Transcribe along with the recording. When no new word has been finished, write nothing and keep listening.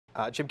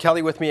Jim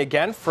Kelley with me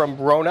again from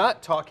Rona,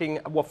 talking,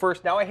 well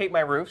first, now I hate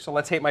my roof, so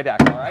let's hate my deck,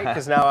 all right?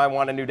 Because now I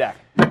want a new deck.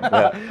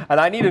 Yeah. And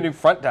I need a new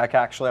front deck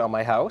actually on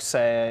my house.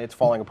 It's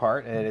falling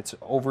apart and it's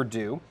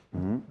overdue.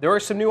 There are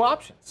some new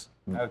options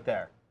out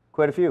there.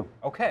 Quite a few.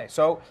 Okay,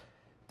 so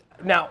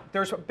now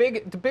there's the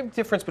big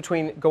difference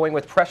between going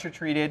with pressure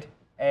treated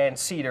and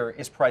cedar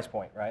is price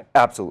point, right?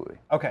 Absolutely.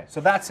 Okay,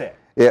 so that's it.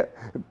 Yeah,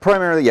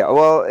 primarily, yeah.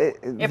 Well,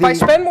 if I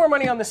spend more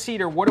money on the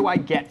cedar, what do I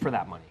get for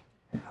that money?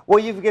 Well,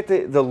 you get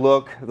the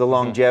look, the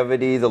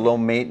longevity, the low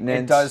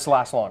maintenance. It does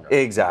last longer.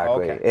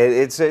 Exactly. Okay.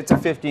 It's a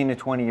 15 to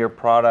 20 year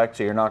product,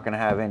 so you're not going to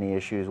have any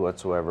issues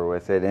whatsoever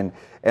with it.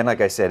 And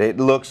like I said, it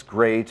looks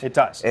great. It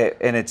does.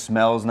 And it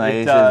smells nice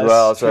it does. as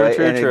well. So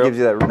true. it gives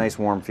you that nice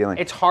warm feeling.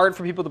 It's hard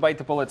for people to bite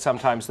the bullet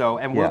sometimes, though,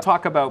 and we'll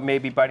talk about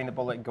maybe biting the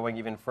bullet and going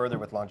even further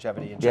with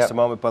longevity in just a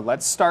moment. But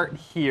let's start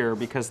here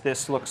because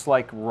this looks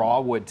like raw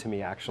wood to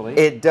me, actually.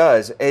 It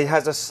does. It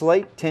has a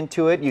slight tint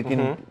to it. You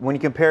can, when you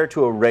compare it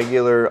to a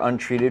regular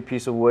untreated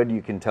piece of wood,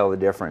 you can tell the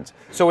difference.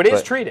 So it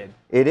is treated.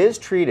 It is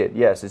treated.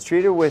 Yes, it's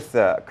treated with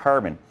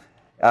carbon.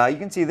 You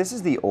can see this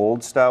is the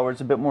old style where it's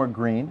a bit more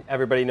green.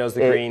 Everybody knows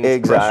the green.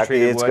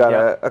 Exactly. It's wood,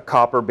 got a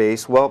copper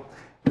base. Well,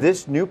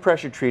 this new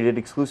pressure treated,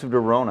 exclusive to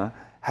Rona,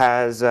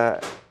 has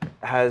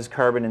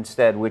carbon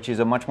instead, which is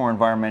a much more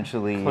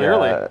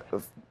environmentally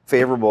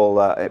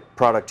favorable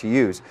product to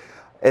use.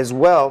 As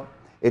well,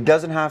 it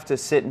doesn't have to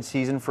sit in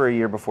season for a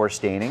year before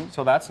staining.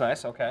 So that's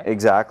nice. Okay.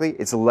 Exactly.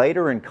 It's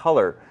lighter in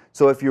color.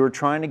 So if you were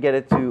trying to get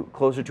it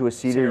closer to a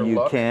cedar,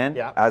 you can,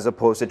 as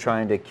opposed to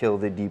trying to kill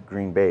the deep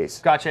green base.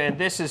 Gotcha. And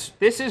this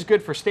is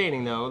good for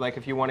staining, though. Like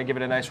if you want to give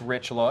it a nice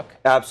rich look.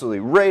 Absolutely.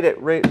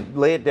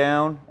 Lay it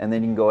down, and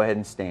then you can go ahead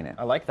and stain it.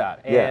 I like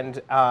that. Yeah.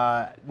 And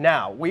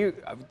now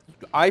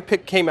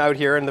came out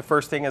here, and the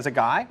first thing as a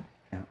guy,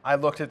 I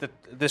looked at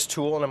this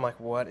tool, and I'm like,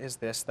 what is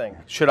this thing?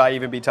 Should I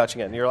even be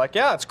touching it? And you're like,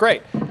 yeah, it's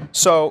great.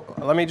 So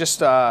let me just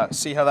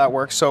see how that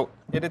works. So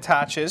it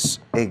attaches.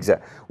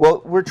 Exactly.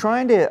 Well, we're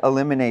trying to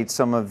eliminate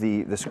some of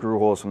the screw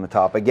holes from the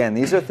top. Again,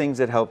 these are things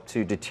that help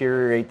to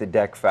deteriorate the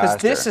deck faster.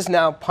 Because this is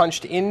now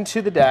punched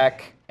into the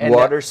deck. And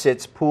water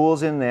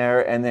pools in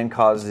there, and then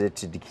causes it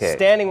to decay.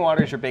 Standing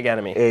water is your big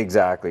enemy.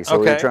 Exactly. So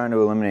we're trying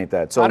to eliminate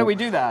that. So how do we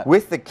do that?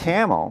 With the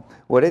camo,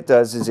 what it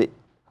does is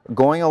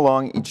going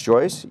along each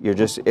joist,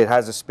 it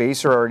has a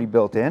spacer already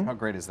built in. How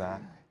great is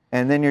that?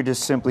 And then you're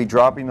just simply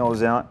dropping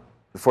those out,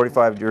 the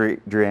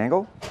 45-degree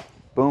angle,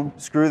 boom,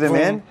 screw them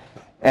in,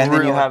 and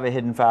then you have a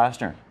hidden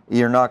fastener.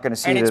 You're not going to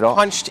see it at all.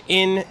 And it's punched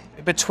in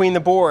between the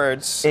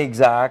boards.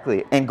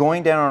 Exactly. And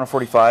going down on a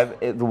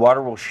 45, the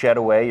water will shed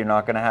away. You're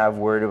not going to have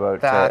worried about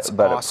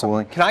it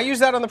pooling. Can I use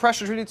that on the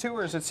pressure treated too,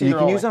 or is it cedar? You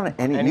can use on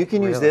any. You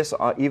can use this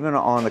even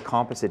on the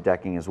composite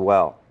decking as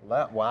well.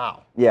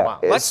 Wow. Yeah.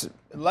 Wow.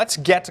 Let's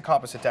get to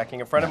composite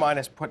decking. A friend of mine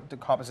has put the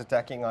composite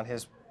decking on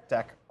his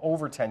deck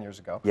over 10 years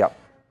ago. Yep.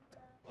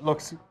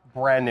 Looks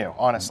brand new,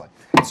 honestly.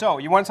 So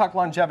you want to talk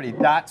longevity?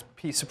 That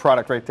piece of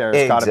product right there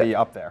has got to be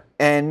up there.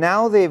 And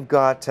now they've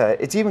got,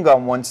 it's even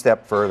gone one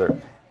step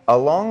further.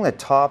 Along the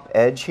top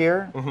edge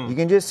here, you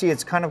can just see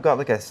it's kind of got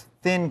like a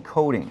thin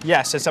coating.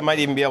 Yes, I might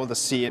even be able to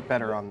see it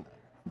better on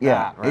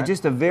that, right? It's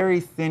just a very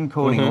thin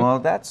coating. Well,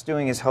 what that's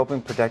doing is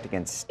helping protect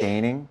against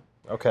staining,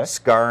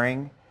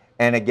 scarring,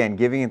 and again,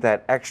 giving it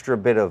that extra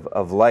bit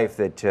of life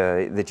that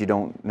you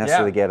don't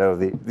necessarily get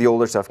out of the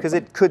older stuff, because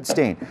it could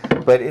stain.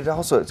 But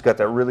it's got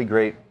that really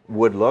great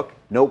wood look.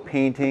 No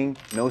painting,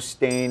 no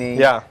staining,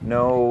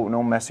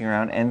 no messing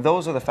around. And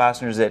those are the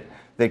fasteners that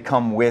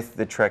come with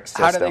the Trek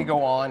system. How do they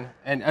go on?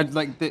 And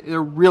like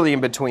they're really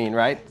in between,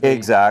 right?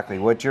 Exactly.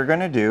 What you're going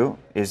to do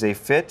is they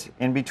fit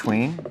in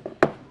between,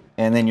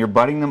 and then you're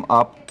butting them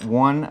up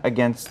one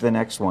against the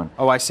next one.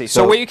 Oh, I see.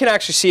 So you can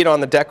actually see it on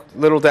the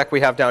little deck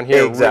we have down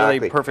here. Exactly.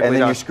 Really perfectly and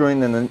then done. you're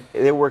screwing them, and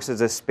it works as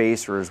a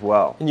spacer as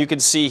well. And you can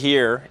see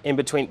here in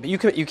between, but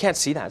you can't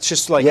see that. It's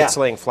just like it's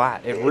laying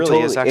flat. It really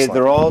is excellent.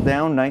 They're all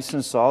down nice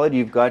and solid.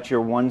 You've got your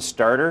one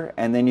starter,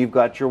 and then you've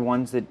got your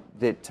ones that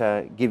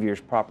give you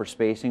proper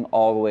spacing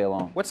all the way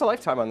along. What's the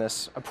lifetime on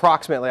this,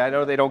 approximately? I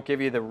know they don't give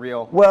you the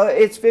real... Well,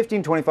 it's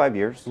 15, 25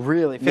 years.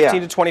 Really?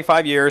 15 to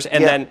 25 years,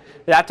 and then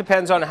that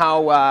depends on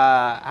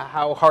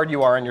how hard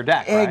you are on your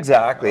deck, right?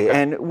 Exactly. Okay.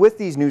 And with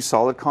these new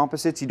solid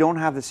composites, you don't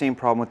have the same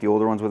problem with the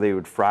older ones where they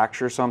would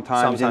fracture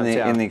sometimes in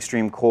the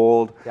extreme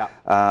cold.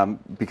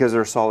 Because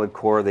they're a solid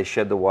core, they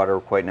shed the water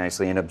quite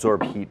nicely and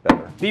absorb heat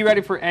better. Be ready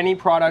for any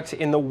product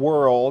in the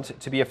world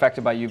to be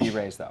affected by UV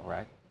rays, though,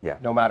 right? Yeah.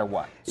 No matter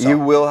what. So. You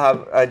will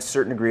have a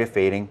certain degree of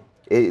fading.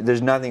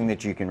 There's nothing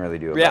that you can really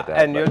do about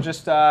that. And you'll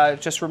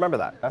just remember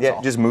that. That's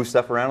all. Just move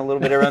stuff around a little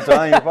bit every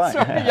time, you're fine.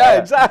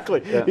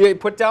 Exactly. You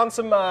put down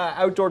some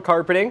outdoor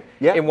carpeting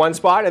in one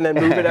spot and then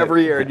move it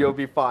every year and you'll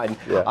be fine.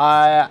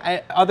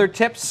 Other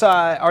tips,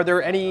 are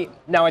there any?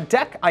 Now a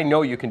deck I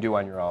know you can do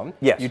on your own.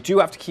 Yes. You do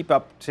have to keep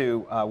up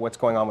to what's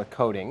going on with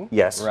coating.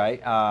 Yes.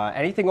 Right?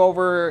 Anything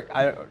over,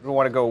 I don't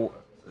want to go,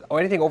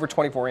 anything over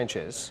 24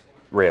 inches.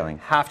 Railing.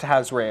 Has to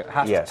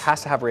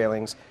have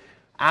railings.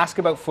 Ask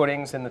about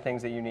footings and the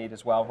things that you need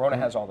as well. Rona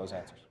has all those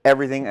answers.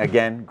 Everything,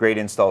 again, great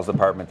installs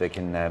department that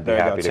can be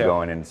happy to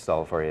go in and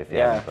install for you if you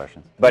have any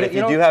questions. But if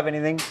you do have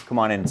anything, come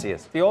on in and see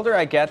us. The older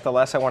I get, the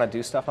less I want to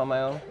do stuff on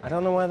my own. I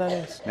don't know why that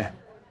is.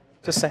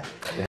 Just saying.